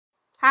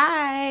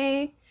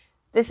Hi,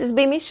 this is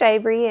Bimi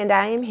Shavery, and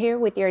I am here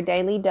with your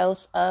daily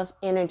dose of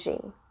energy.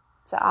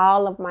 To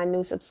all of my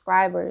new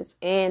subscribers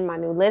and my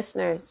new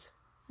listeners,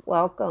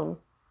 welcome.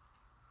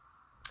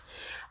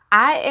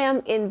 I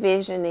am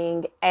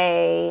envisioning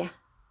a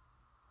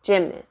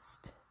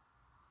gymnast.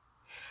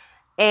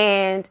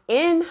 And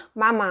in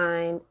my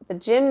mind, the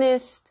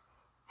gymnast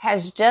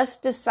has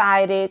just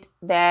decided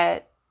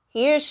that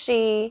he or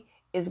she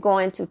is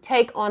going to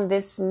take on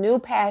this new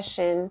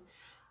passion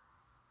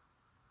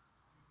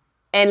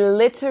and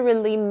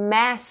literally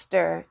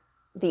master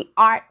the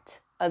art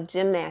of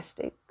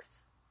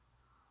gymnastics.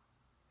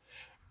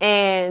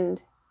 And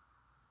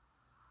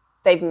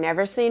they've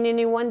never seen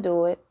anyone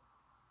do it.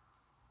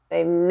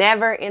 They've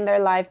never in their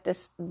life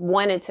just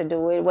wanted to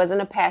do it. It wasn't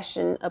a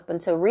passion up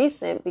until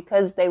recent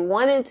because they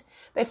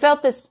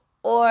felt this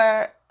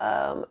era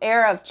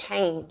of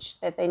change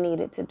that they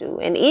needed to do.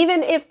 And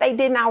even if they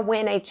did not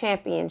win a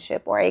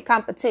championship or a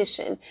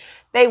competition,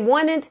 they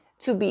wanted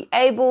to be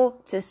able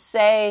to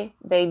say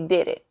they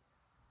did it.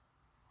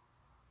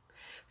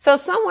 So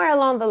somewhere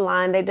along the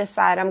line, they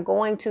decide I'm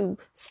going to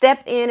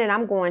step in and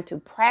I'm going to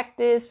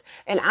practice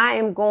and I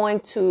am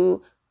going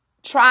to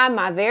try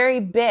my very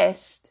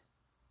best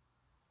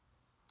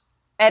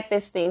at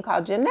this thing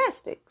called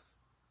gymnastics.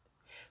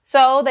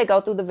 So they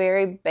go through the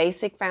very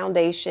basic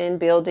foundation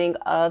building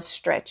of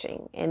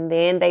stretching. And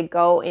then they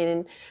go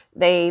in,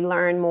 they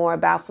learn more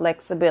about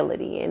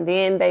flexibility. And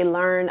then they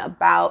learn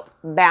about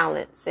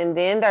balance. And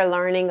then they're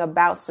learning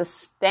about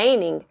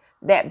sustaining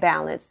that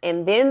balance.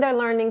 And then they're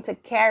learning to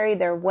carry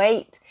their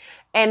weight.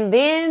 And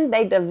then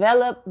they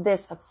develop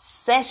this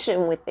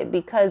obsession with it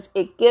because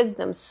it gives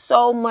them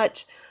so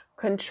much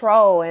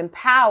control and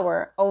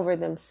power over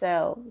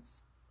themselves.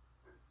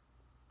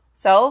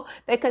 So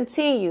they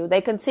continue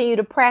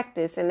to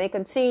practice and they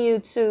continue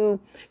to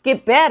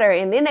get better.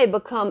 And then they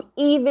become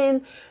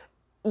even,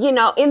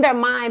 in their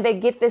mind, they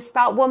get this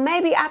thought, well,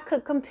 maybe I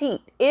could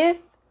compete.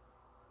 If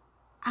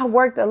I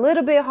worked a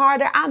little bit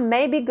harder, I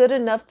may be good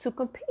enough to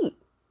compete.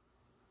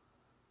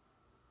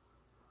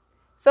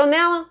 So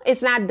now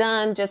it's not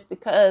done just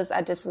because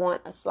I just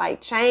want a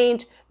slight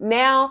change.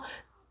 Now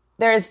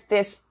there's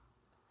this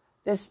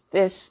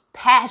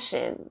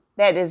passion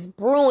that is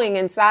brewing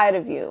inside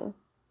of you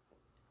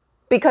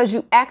because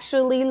you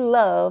actually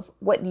love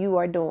what you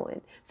are doing.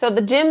 So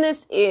the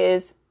gymnast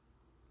is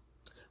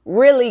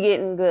really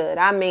getting good.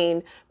 I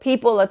mean,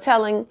 people are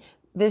telling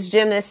this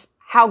gymnast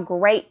how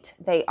great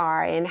they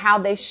are and how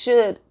they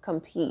should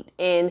compete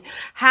and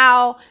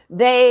how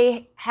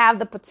they have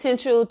the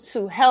potential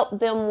to help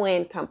them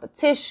win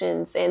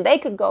competitions. And they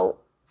could go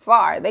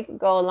far. They could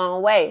go a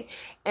long way.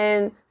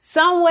 And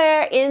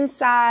somewhere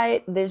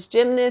inside this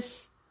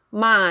gymnast's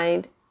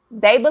mind,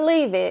 they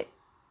believe it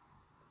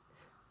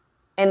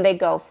and they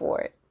go for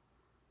it.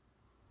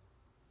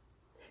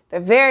 They're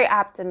very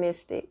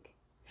optimistic.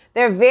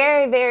 They're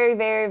very, very,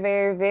 very,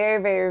 very,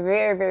 very, very,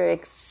 very, very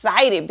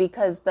excited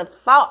because the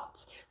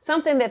thoughts,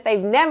 something that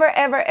they've never,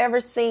 ever,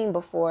 ever seen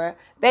before,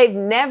 they've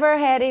never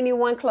had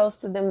anyone close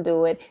to them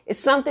do it. It's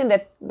something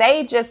that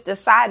they just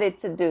decided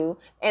to do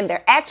and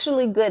they're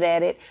actually good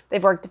at it.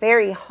 They've worked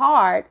very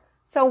hard.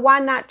 So why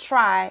not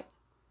try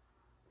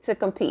to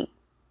compete?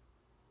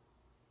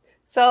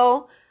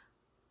 So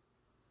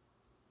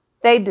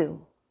they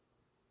do.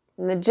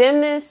 And the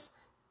gymnasts,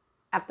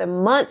 after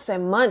months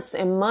and months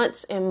and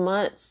months and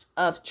months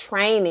of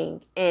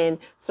training and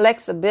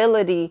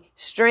flexibility,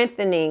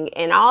 strengthening,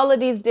 and all of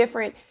these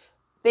different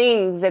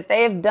things that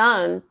they have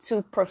done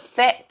to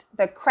perfect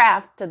the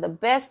craft to the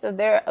best of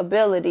their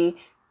ability,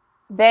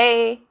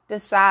 they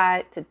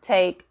decide to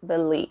take the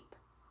leap.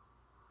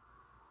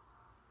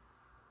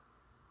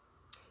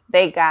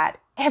 They got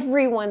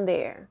everyone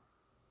there.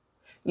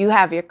 You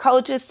have your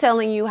coaches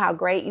telling you how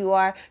great you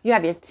are. You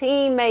have your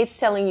teammates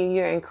telling you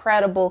you're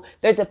incredible.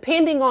 They're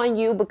depending on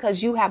you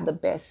because you have the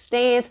best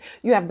stance.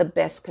 You have the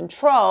best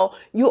control.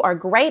 You are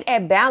great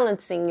at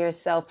balancing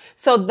yourself.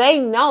 So they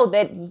know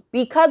that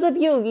because of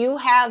you, you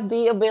have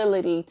the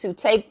ability to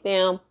take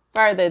them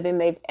further than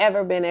they've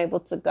ever been able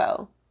to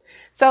go.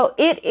 So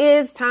it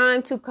is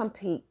time to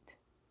compete.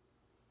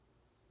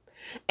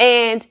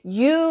 And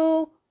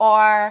you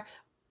are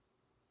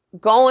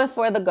going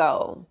for the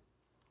goal.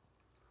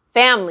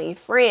 Family,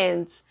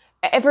 friends,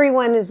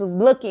 everyone is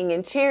looking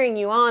and cheering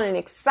you on and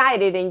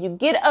excited. And you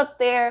get up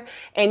there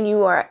and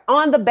you are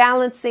on the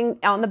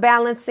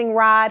balancing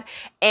rod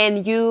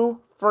and you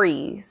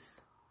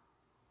freeze.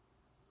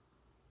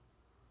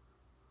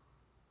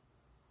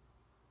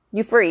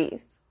 You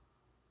freeze.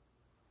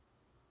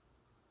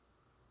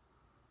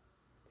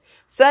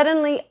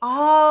 Suddenly,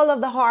 all of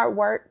the hard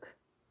work,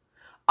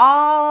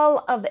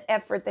 all of the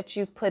effort that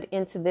you've put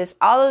into this,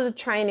 all of the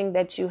training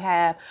that you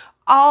have,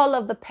 all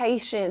of the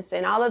patience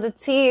and all of the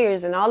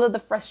tears and all of the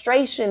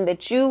frustration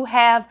that you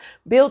have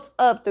built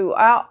up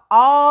throughout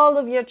all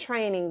of your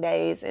training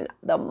days and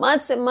the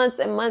months and months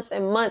and months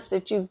and months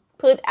that you've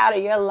put out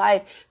of your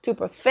life to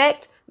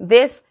perfect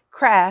this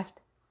craft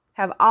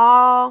have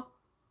all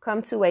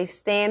come to a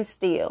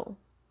standstill.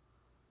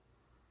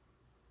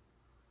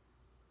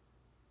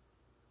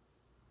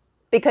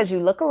 Because you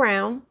look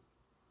around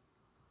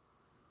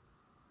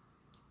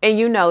and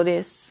you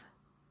notice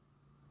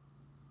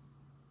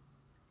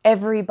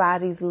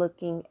everybody's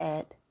looking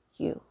at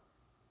you.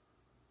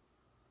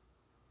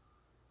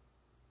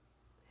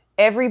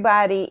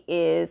 Everybody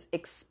is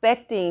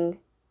expecting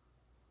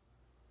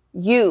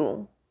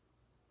you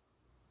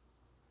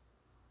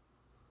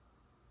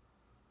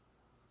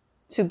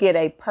to get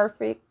a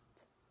perfect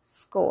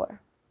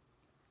score.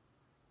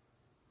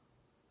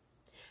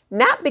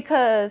 Not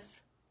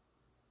because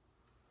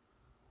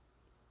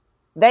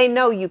they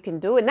know you can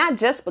do it, not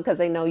just because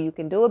they know you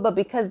can do it, but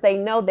because they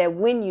know that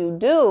when you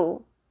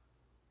do,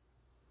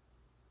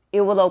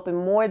 it will open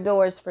more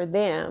doors for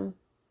them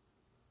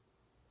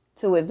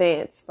to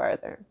advance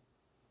further.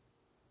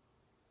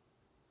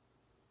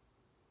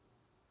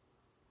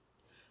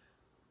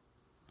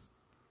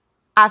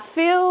 I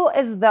feel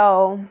as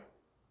though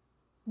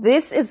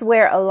this is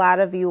where a lot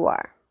of you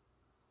are.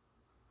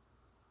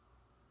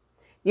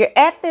 You're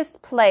at this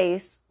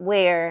place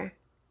where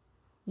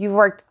you've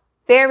worked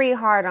very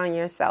hard on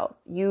yourself.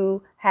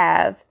 You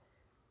have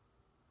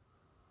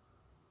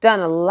done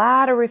a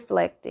lot of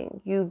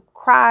reflecting. You've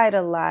cried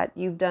a lot.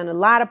 You've done a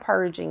lot of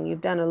purging.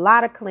 You've done a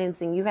lot of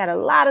cleansing. You've had a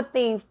lot of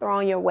things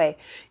thrown your way.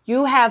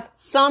 You have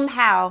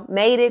somehow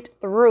made it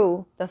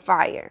through the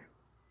fire.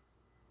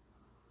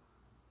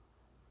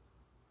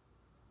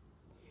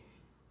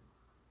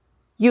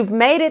 You've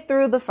made it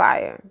through the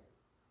fire.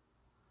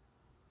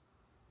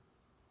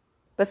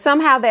 But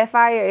somehow that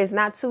fire is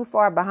not too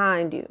far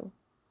behind you.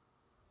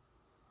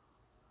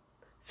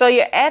 So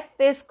you're at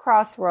this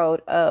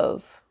crossroad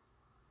of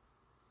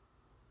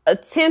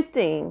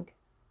attempting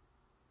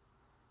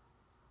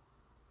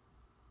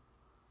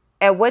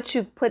at what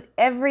you've put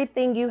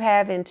everything you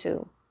have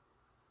into,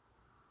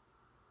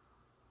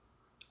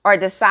 or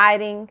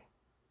deciding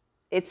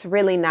it's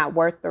really not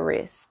worth the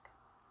risk.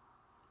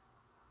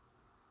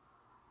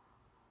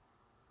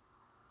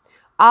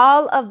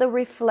 All of the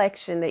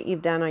reflection that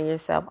you've done on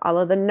yourself, all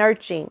of the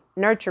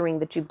nurturing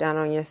that you've done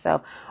on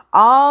yourself,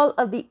 all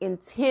of the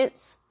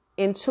intense,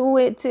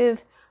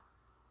 intuitive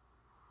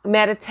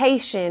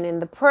meditation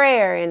and the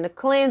prayer and the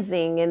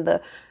cleansing and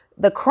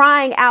the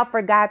crying out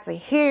for God to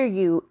hear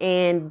you,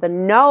 and the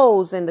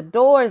no's and the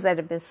doors that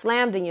have been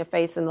slammed in your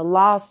face, and the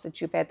loss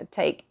that you've had to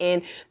take,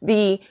 and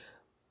the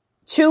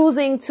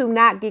choosing to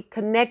not get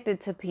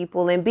connected to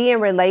people and be in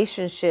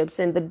relationships,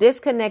 and the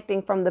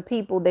disconnecting from the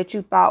people that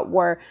you thought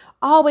were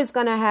always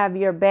going to have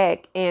your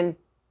back. And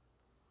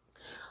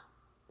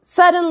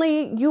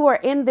suddenly you are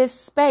in this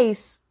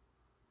space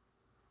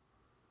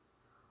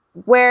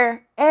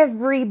where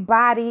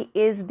everybody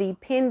is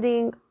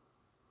depending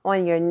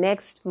on your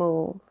next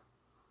move.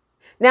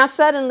 Now,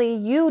 suddenly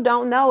you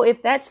don't know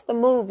if that's the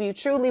move you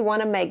truly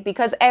want to make,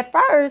 because at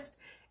first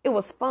it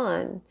was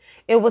fun.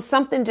 It was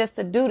something just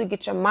to do to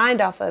get your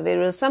mind off of it.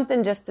 It was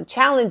something just to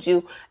challenge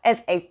you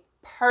as a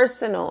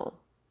personal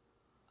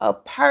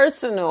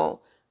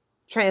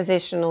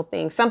transitional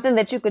thing, something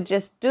that you could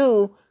just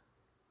do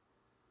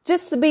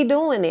just to be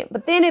doing it.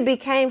 But then it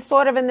became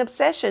sort of an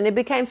obsession. It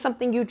became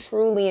something you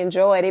truly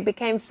enjoyed. It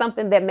became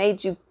something that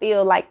made you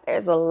feel like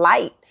there's a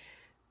light,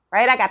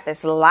 right? I got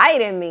this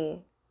light in me.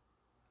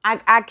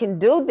 I can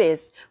do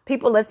this.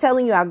 People are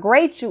telling you how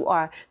great you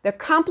are. They're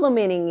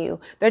complimenting you.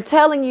 They're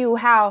telling you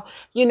how,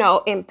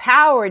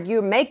 empowered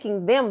you're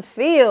making them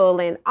feel,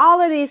 and all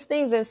of these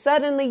things. And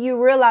suddenly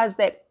you realize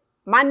that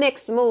my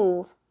next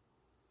move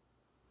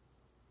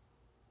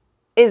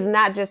is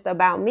not just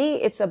about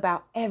me. It's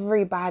about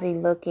everybody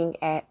looking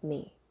at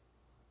me.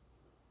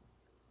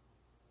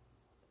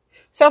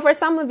 So for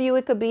some of you,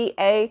 it could be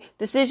a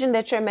decision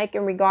that you're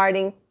making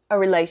regarding a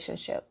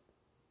relationship.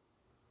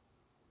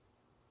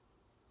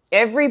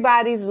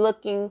 Everybody's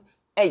looking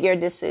at your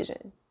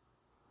decision.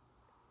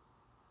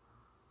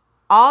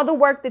 All the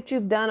work that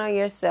you've done on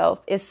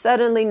yourself is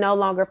suddenly no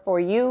longer for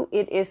you.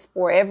 It is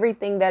for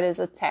everything that is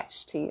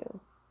attached to you.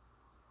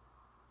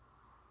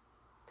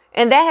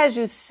 And that has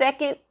you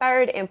second,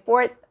 third, and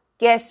fourth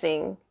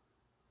guessing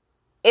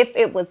if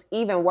it was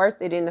even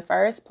worth it in the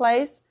first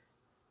place,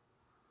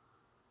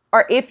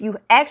 or if you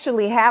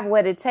actually have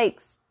what it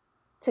takes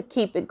to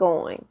keep it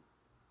going.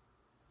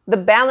 The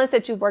balance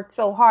that you've worked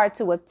so hard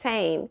to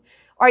obtain,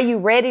 are you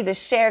ready to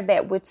share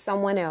that with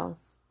someone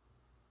else?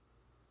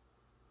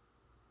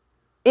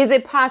 Is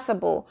it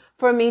possible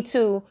for me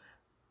to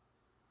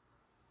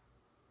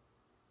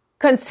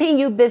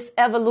continue this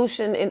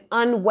evolution in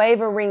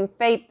unwavering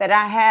faith that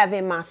I have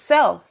in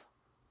myself,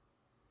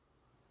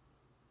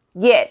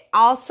 yet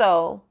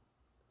also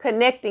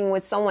connecting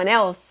with someone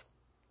else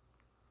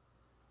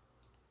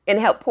and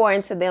help pour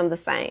into them the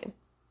same?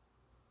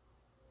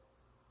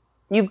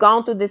 You've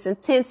gone through this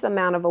intense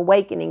amount of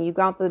awakening. You've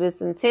gone through this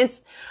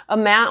intense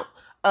amount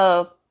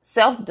of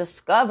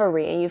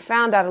self-discovery, and you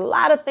found out a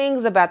lot of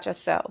things about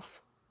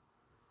yourself.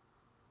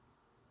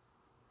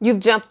 You've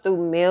jumped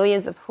through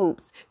millions of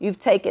hoops. You've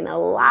taken a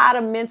lot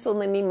of mental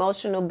and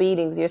emotional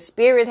beatings. Your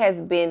spirit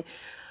has been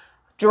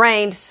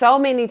drained so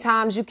many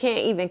times you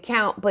can't even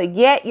count, but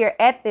yet you're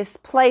at this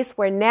place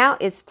where now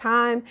it's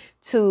time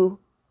to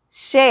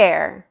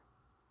share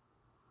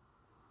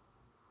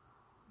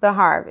the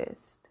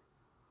harvest.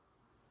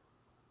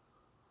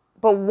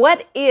 But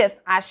what if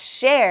I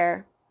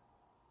share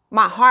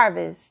my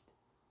harvest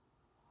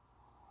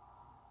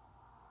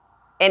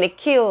and it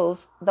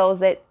kills those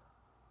that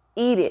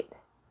eat it?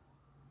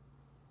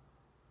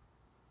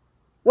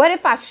 What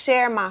if I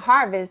share my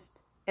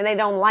harvest and they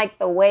don't like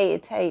the way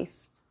it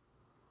tastes?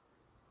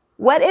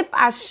 What if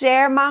I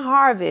share my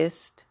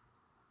harvest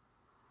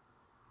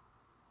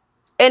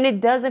and it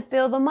doesn't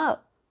fill them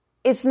up?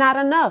 It's not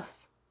enough.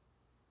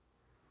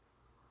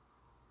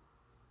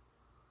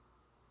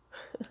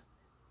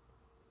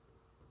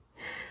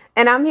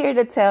 And I'm here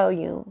to tell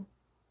you,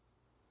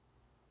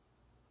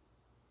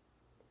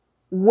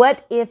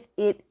 what if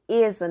it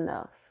is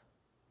enough?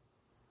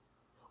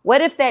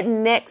 What if that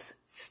next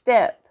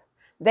step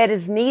that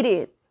is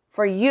needed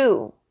for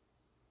you,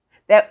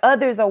 that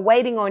others are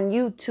waiting on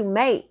you to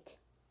make,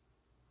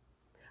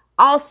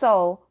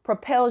 also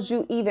propels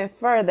you even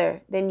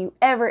further than you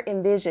ever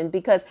envisioned,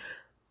 because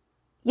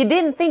you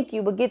didn't think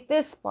you would get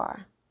this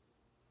far.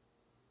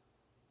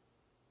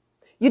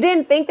 You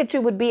didn't think that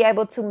you would be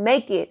able to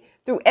make it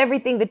through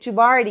everything that you've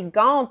already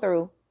gone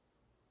through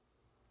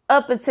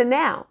up until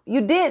now. You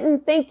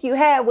didn't think you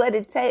had what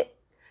it takes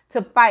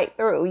to fight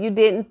through. You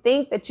didn't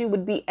think that you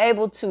would be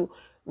able to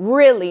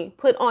really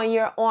put on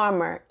your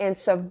armor and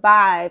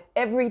survive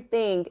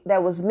everything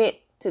that was meant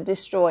to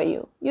destroy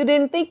you. You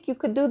didn't think you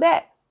could do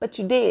that, but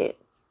you did.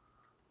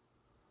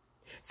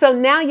 So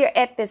now you're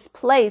at this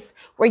place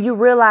where you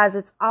realize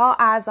it's all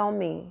eyes on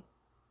me.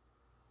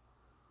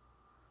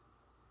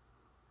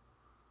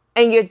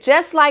 And you're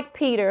just like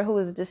Peter, who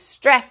is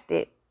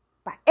distracted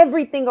by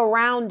everything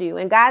around you.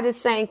 And God is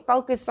saying,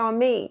 focus on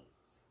me.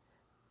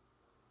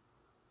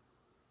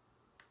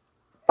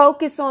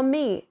 Focus on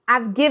me.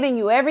 I've given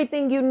you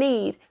everything you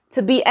need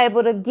to be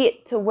able to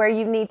get to where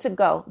you need to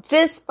go.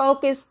 Just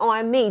focus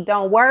on me.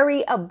 Don't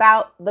worry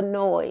about the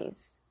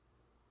noise.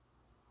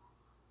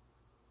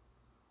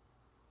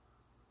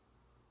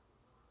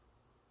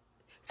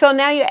 So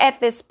now you're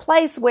at this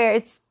place where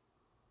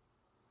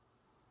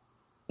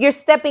you're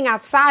stepping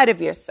outside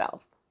of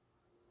yourself,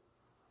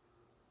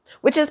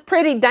 which is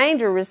pretty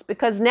dangerous,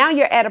 because now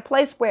you're at a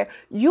place where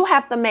you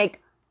have to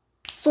make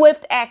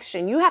swift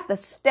action. You have to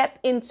step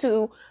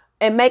into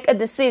and make a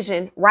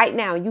decision right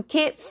now. You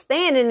can't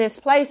stand in this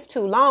place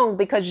too long,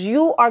 because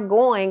you are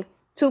going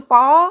to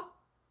fall,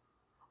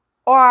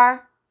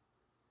 or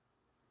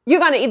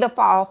you're going to either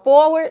fall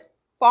forward,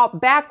 fall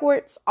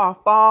backwards, or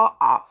fall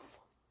off.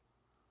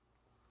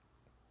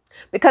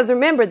 Because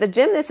remember, the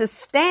gymnast is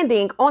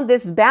standing on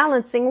this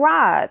balancing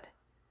rod.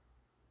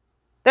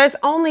 There's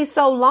only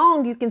so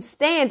long you can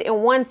stand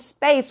in one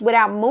space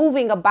without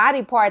moving a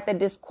body part that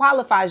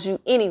disqualifies you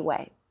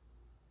anyway.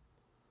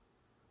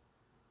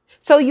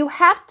 So you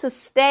have to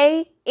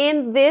stay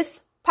in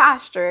this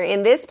posture,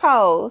 in this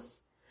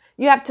pose.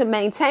 You have to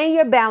maintain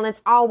your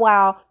balance, all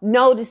while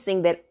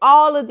noticing that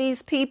all of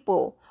these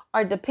people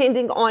are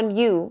depending on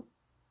you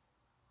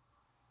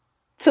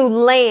to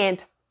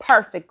land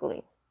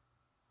perfectly.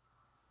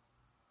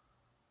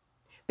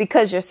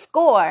 Because your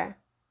score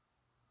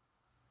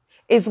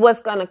is what's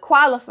going to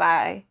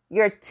qualify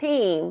your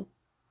team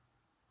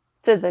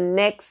to the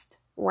next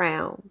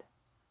round.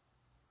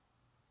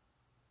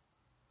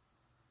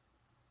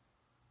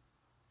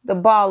 The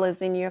ball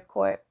is in your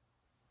court.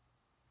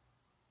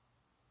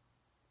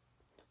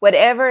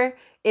 Whatever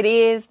it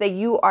is that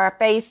you are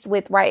faced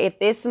with right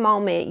at this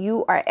moment,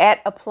 you are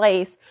at a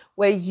place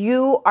where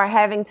you are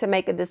having to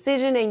make a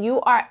decision, and you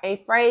are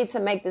afraid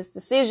to make this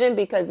decision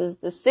because this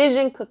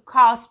decision could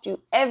cost you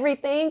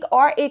everything,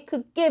 or it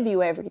could give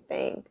you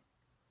everything.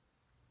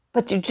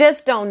 But you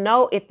just don't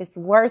know if it's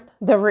worth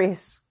the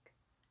risk.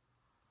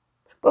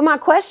 But my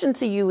question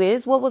to you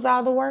is, what was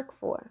all the work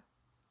for?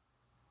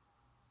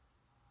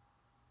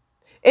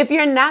 If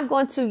you're not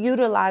going to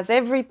utilize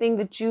everything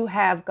that you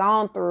have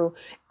gone through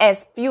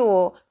as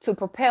fuel to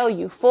propel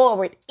you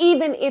forward,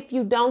 even if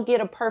you don't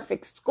get a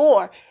perfect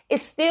score,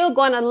 it's still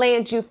going to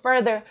land you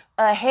further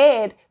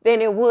ahead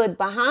than it would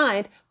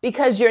behind,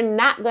 because you're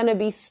not going to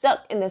be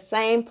stuck in the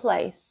same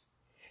place.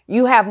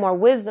 You have more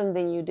wisdom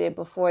than you did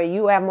before.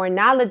 You have more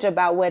knowledge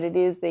about what it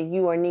is that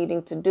you are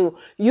needing to do.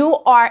 You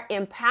are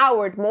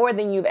empowered more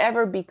than you've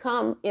ever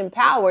become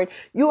empowered.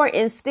 You are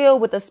instilled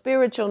with a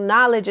spiritual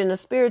knowledge and a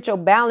spiritual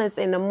balance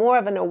and a more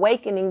of an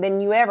awakening than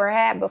you ever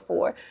had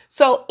before.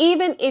 So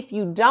even if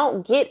you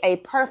don't get a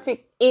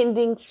perfect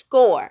ending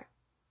score,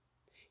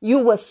 you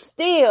will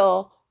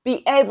still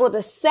be able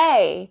to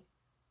say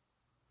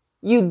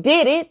you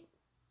did it,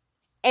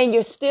 and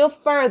you're still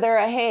further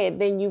ahead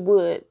than you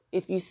would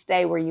if you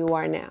stay where you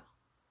are now.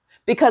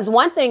 Because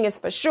one thing is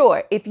for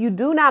sure, if you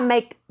do not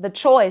make the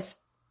choice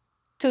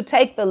to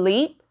take the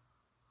leap,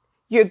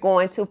 you're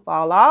going to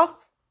fall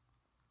off,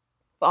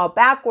 fall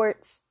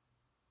backwards,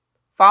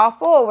 fall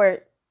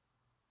forward,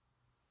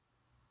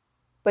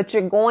 but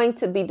you're going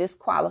to be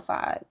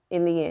disqualified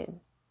in the end.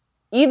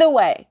 Either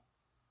way,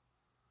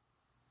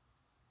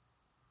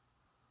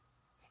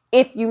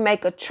 if you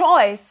make a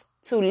choice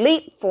to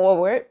leap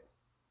forward,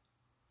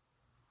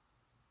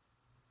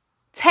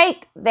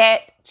 Take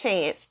that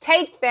chance.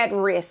 Take that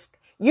risk.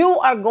 You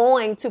are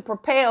going to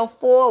propel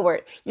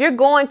forward. You're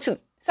going to,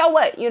 so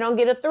what? You don't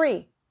get a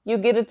 3. You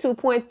get a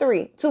 2.3,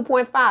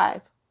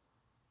 2.5.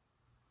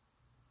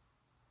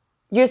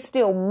 You're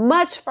still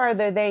much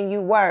further than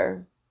you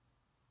were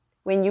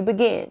when you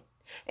began.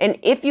 And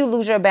if you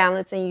lose your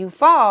balance and you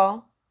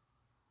fall,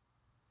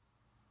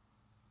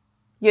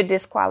 you're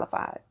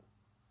disqualified.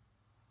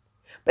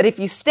 But if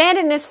you stand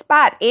in this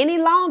spot any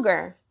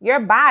longer, your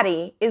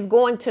body is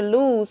going to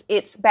lose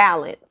its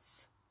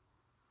balance.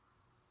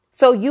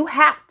 So you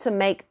have to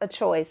make a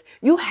choice.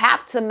 You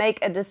have to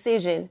make a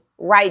decision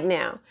right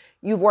now.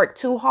 You've worked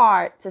too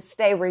hard to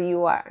stay where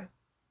you are.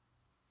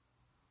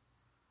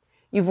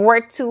 You've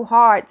worked too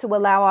hard to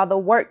allow all the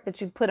work that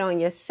you put on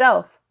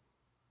yourself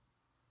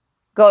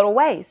go to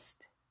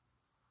waste.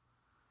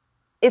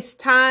 It's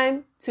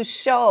time to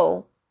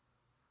show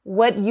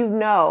what you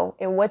know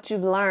and what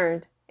you've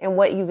learned and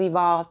what you've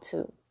evolved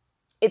to.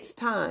 It's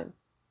time.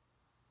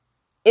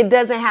 It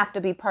doesn't have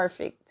to be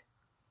perfect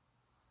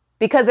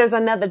because there's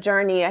another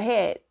journey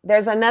ahead.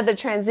 There's another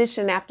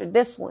transition after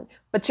this one,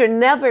 but you're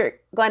never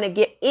going to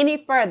get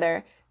any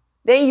further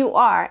than you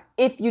are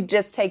if you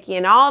just take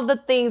in all the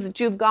things that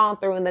you've gone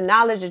through and the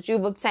knowledge that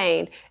you've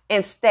obtained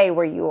and stay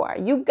where you are.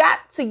 You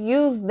got to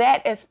use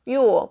that as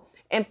fuel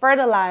and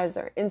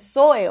fertilizer and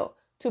soil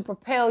to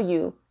propel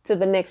you to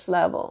the next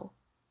level.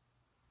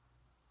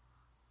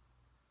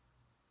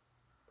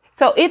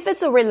 So if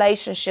it's a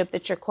relationship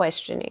that you're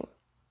questioning,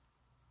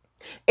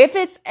 if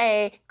it's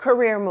a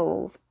career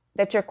move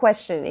that you're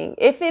questioning,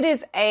 if it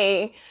is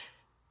a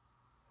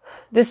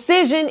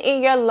decision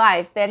in your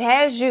life that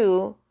has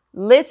you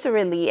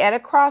literally at a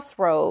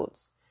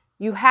crossroads,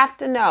 you have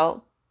to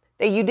know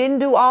that you didn't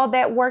do all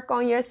that work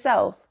on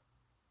yourself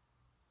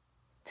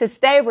to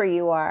stay where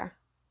you are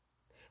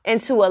and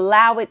to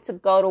allow it to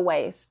go to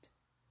waste.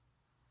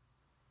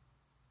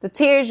 The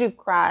tears you've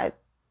cried,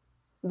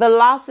 the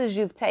losses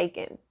you've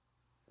taken,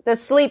 the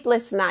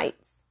sleepless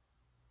nights,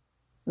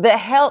 the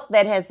health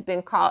that has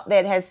been caught,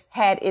 that has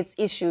had its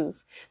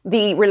issues,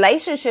 the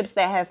relationships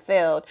that have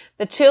failed,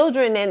 the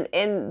children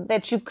and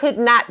that you could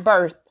not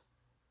birth,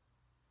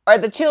 or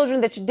the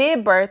children that you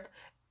did birth,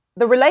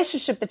 the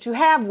relationship that you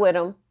have with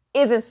them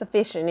isn't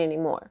sufficient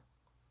anymore.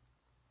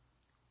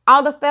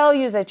 All the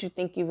failures that you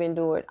think you've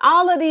endured,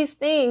 all of these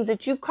things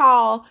that you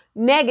call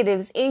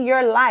negatives in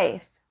your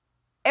life,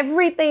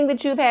 everything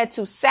that you've had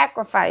to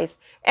sacrifice,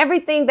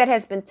 everything that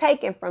has been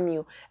taken from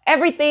you,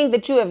 everything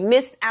that you have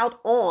missed out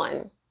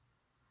on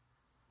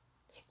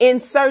in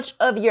search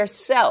of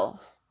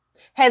yourself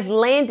has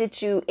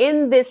landed you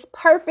in this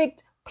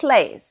perfect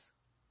place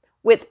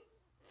with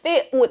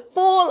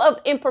full of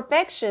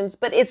imperfections,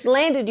 but it's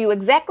landed you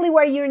exactly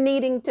where you're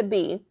needing to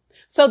be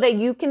so that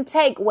you can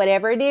take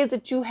whatever it is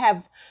that you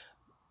have,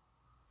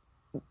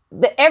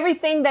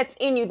 everything that's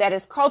in you that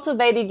has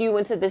cultivated you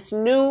into this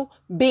new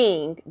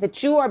being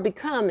that you are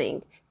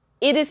becoming.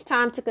 It is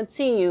time to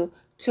continue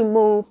to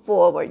move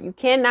forward. You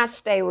cannot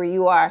stay where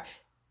you are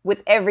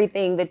with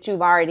everything that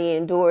you've already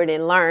endured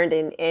and learned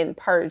and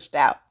purged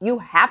out. You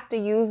have to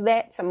use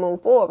that to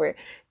move forward.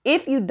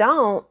 If you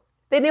don't,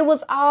 then it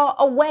was all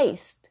a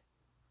waste.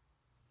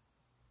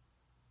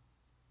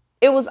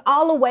 It was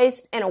all a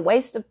waste and a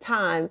waste of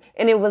time.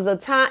 And it was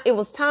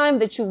time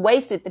that you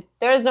wasted. That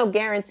there's no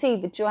guarantee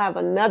that you'll have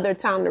another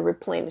time to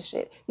replenish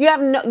it. You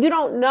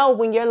don't know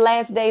when your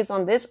last days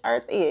on this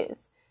earth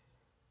is.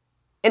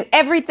 And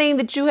everything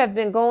that you have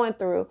been going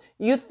through,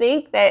 you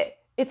think that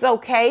it's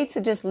okay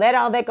to just let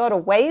all that go to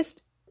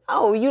waste?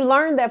 No, you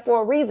learned that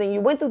for a reason.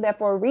 You went through that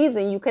for a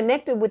reason. You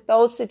connected with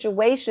those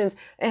situations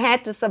and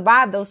had to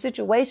survive those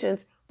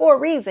situations for a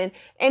reason.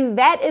 And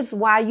that is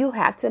why you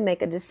have to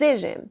make a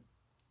decision.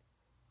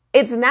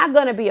 It's not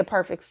going to be a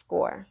perfect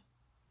score.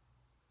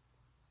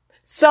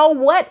 So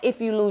what if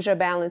you lose your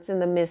balance in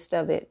the midst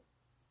of it?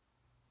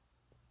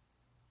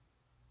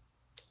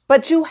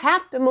 But you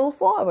have to move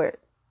forward.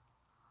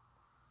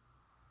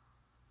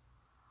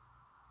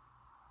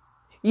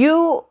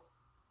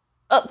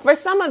 For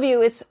some of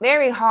you, it's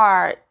very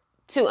hard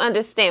to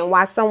understand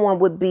why someone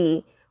would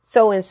be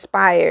so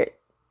inspired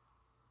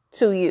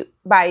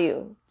by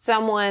you.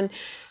 Someone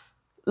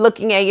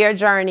looking at your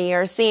journey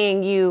or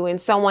seeing you and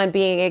someone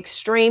being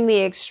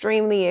extremely,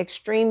 extremely,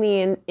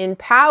 extremely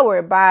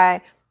empowered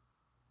by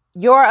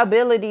your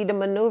ability to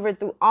maneuver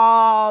through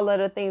all of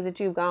the things that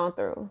you've gone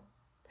through.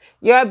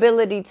 Your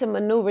ability to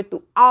maneuver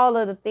through all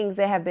of the things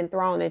that have been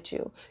thrown at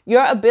you.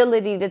 Your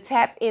ability to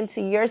tap into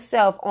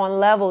yourself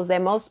on levels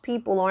that most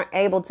people aren't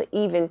able to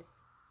even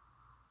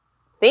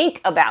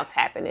think about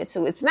tapping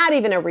into. It's not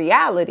even a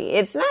reality.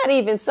 It's not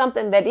even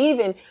something that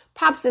even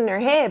pops in their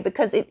head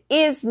because it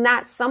is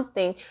not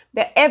something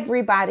that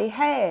everybody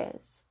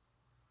has.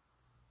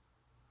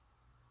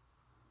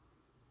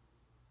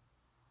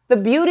 The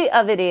beauty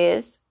of it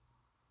is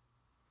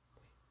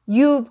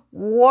you've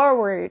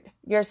warriored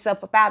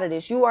yourself up out of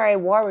this. You are a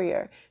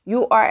warrior.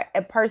 You are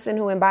a person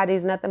who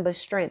embodies nothing but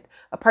strength,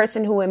 a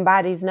person who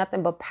embodies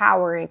nothing but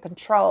power and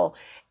control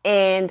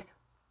and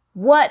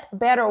what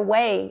better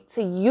way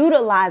to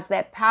utilize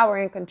that power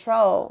and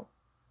control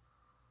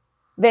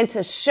than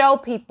to show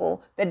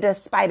people that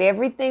despite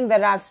everything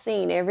that I've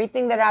seen,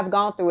 everything that I've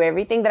gone through,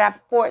 everything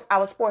that I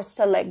was forced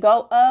to let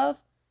go of,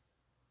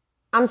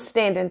 I'm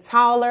standing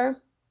taller.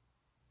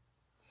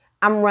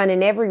 I'm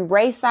running every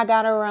race I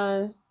gotta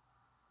run.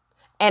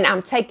 And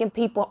I'm taking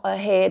people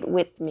ahead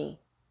with me.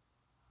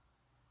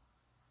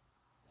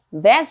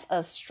 That's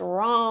a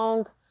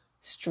strong,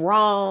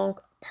 strong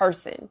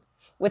person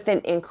with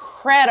an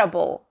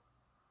incredible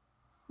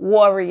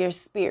warrior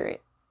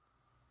spirit.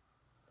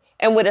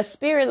 And with a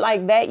spirit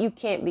like that, you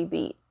can't be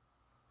beat.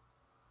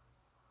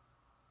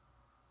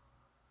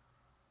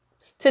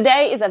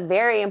 Today is a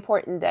very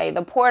important day.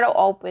 The portal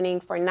opening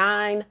for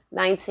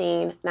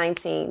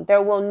 9/19/19.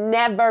 There will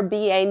never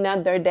be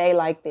another day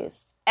like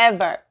this.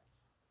 Ever.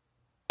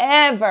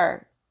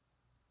 Ever.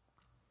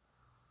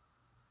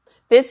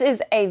 This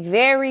is a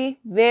very,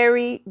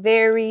 very,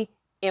 very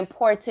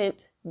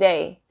important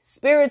day.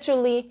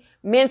 Spiritually,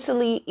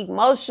 mentally,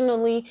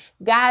 emotionally,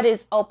 God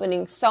is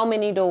opening so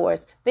many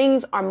doors.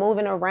 Things are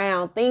moving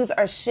around. Things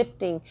are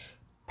shifting.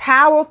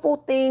 Powerful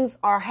things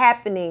are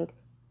happening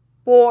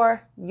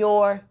for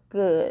your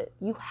good.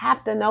 You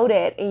have to know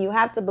that and you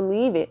have to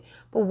believe it.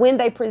 But when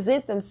they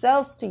present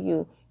themselves to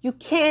you, you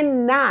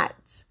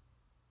cannot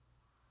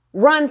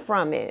run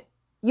from it.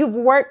 You've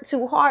worked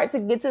too hard to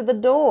get to the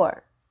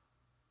door.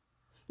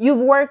 You've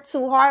worked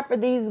too hard for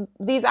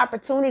these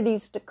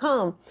opportunities to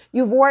come.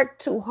 You've worked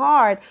too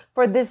hard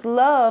for this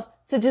love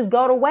to just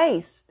go to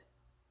waste.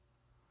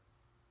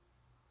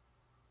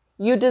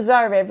 You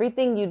deserve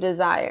everything you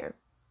desire.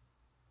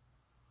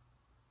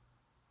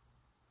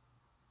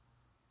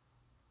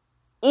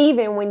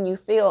 Even when you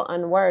feel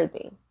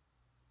unworthy.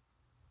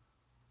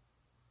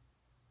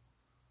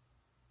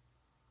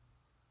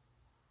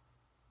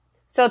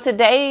 So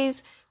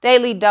today's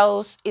daily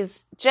dose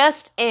is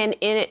just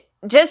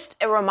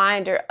a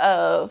reminder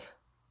of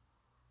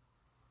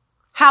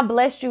how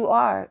blessed you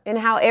are and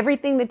how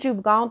everything that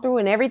you've gone through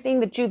and everything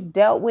that you've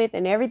dealt with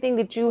and everything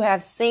that you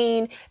have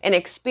seen and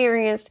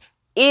experienced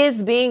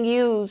is being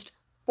used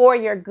for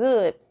your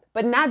good,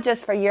 but not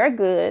just for your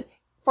good,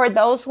 for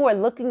those who are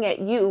looking at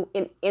you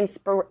in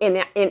inspiring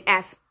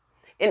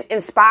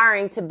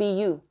to be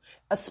you,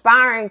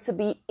 aspiring to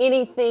be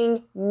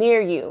anything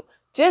near you,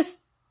 just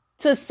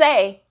to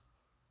say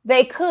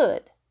they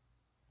could.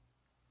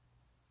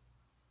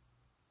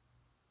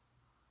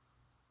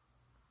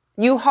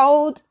 You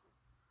hold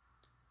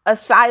a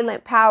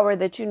silent power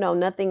that you know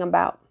nothing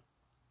about.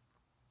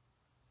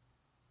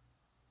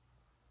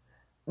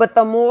 But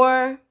the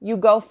more you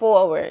go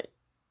forward,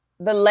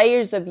 the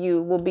layers of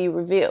you will be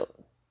revealed.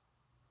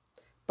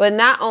 But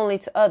not only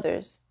to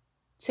others,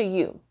 to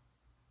you.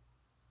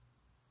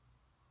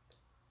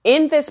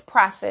 In this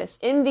process,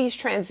 in these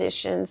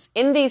transitions,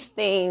 in these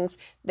things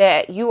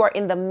that you are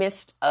in the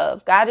midst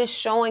of, God is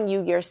showing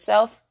you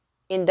yourself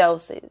in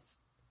doses.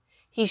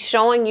 He's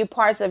showing you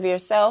parts of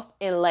yourself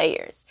in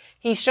layers.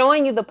 He's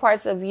showing you the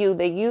parts of you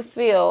that you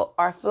feel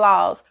are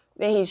flaws.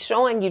 Then he's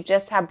showing you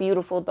just how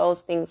beautiful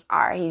those things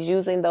are. He's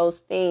using those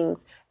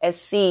things as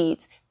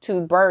seeds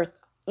to birth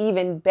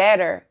even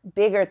better,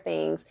 bigger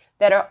things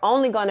that are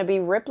only going to be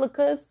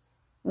replicas,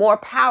 more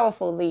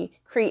powerfully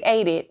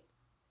created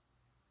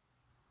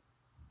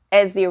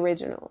as the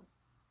original.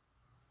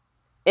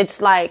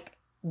 It's like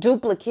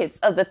duplicates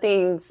of the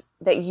things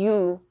that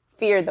you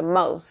fear the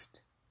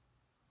most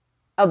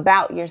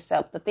about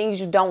yourself, the things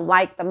you don't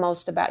like the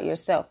most about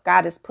yourself.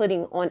 God is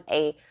putting on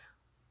a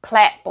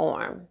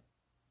platform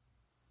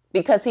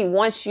because he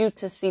wants you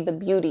to see the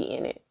beauty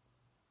in it.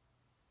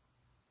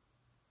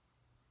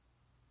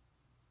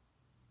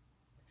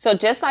 So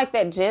just like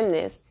that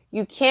gymnast,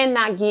 you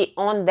cannot get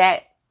on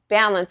that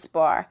balance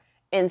bar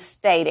and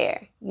stay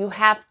there. You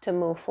have to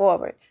move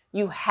forward.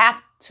 You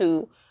have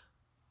to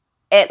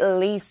at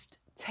least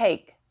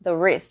take the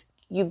risk.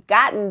 You've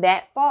gotten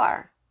that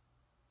far.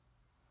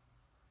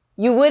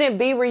 You wouldn't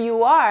be where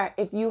you are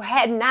if you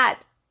had not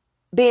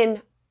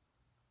been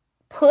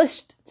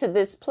pushed to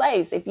this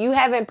place. If you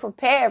haven't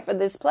prepared for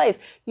this place,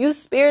 you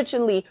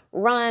spiritually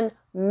run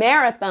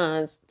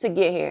marathons to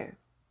get here.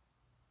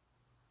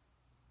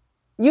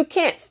 You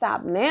can't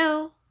stop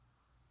now.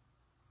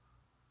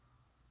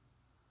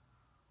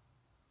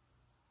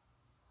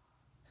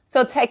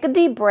 So take a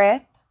deep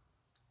breath.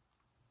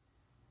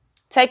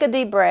 Take a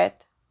deep breath.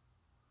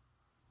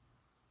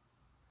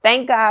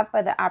 Thank God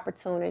for the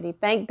opportunity.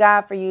 Thank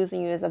God for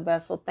using you as a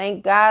vessel.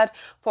 Thank God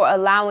for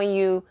allowing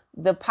you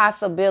the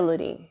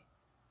possibility.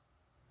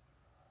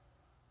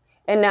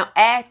 And now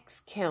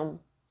ask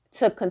him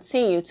to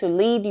continue to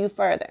lead you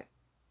further.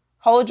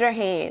 Hold your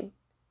hand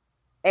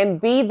and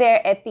be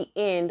there at the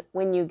end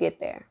when you get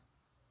there.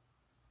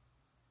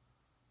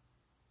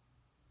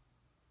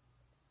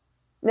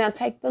 Now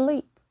take the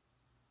leap.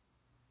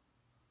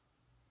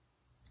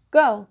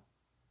 Go.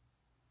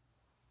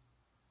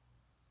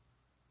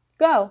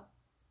 Go.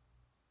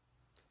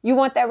 You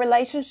want that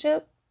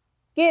relationship?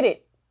 Get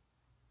it.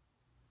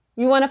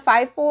 You want to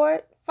fight for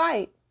it?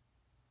 Fight.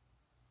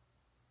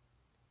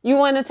 You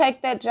want to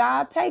take that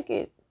job? Take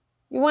it.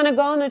 You want to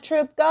go on a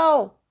trip?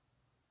 Go.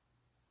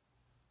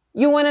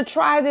 You want to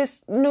try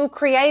this new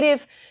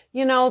creative,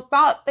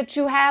 thought that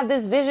you have,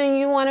 this vision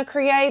you want to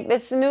create,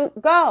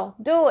 go,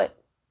 do it.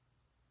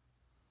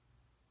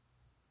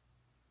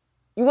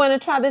 You want to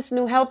try this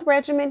new health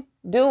regimen?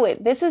 Do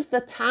it. This is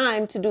the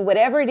time to do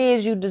whatever it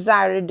is you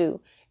desire to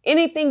do.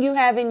 Anything you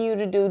have in you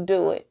to do,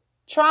 do it.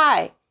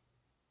 Try.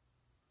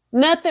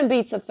 Nothing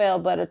beats a fail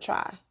but a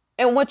try.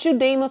 And what you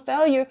deem a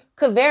failure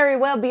could very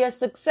well be a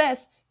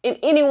success in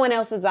anyone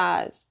else's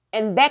eyes.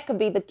 And that could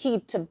be the key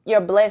to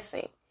your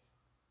blessing.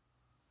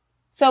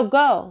 So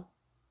go.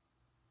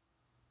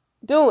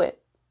 Do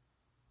it.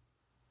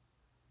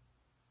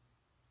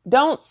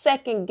 Don't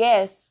second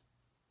guess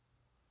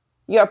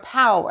your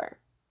power.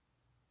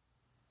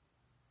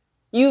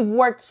 You've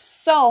worked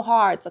so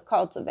hard to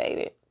cultivate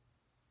it.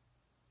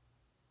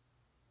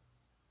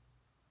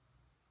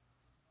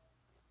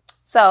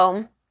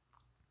 So,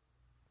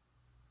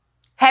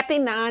 happy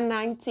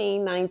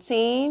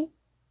 9/19/19.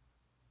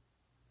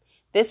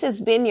 This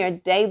has been your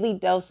daily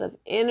dose of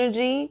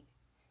energy.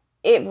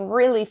 It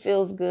really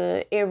feels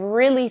good. It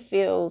really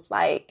feels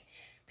like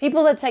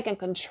people are taking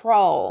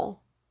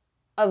control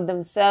of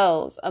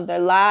themselves, of their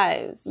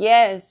lives.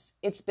 Yes,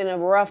 it's been a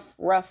rough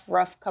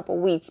couple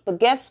weeks. But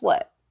guess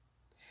what?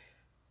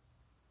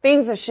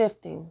 Things are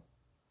shifting.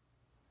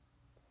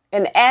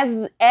 And as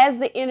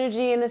the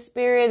energy and the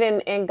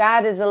spirit and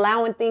God is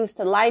allowing things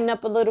to lighten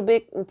up a little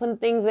bit and putting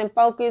things in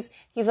focus,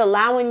 he's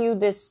allowing you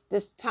this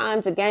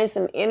time to gain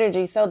some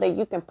energy so that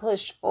you can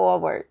push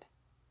forward.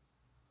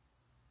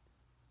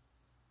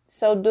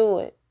 So do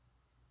it.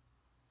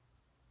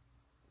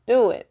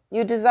 Do it.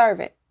 You deserve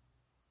it.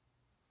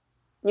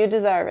 You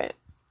deserve it.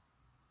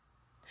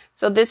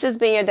 So this has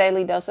been your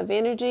daily dose of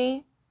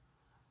energy.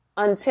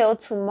 Until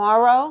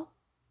tomorrow,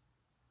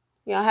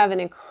 y'all have an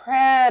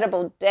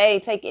incredible day.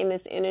 Take in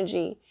this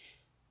energy.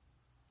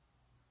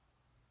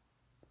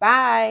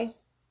 Bye.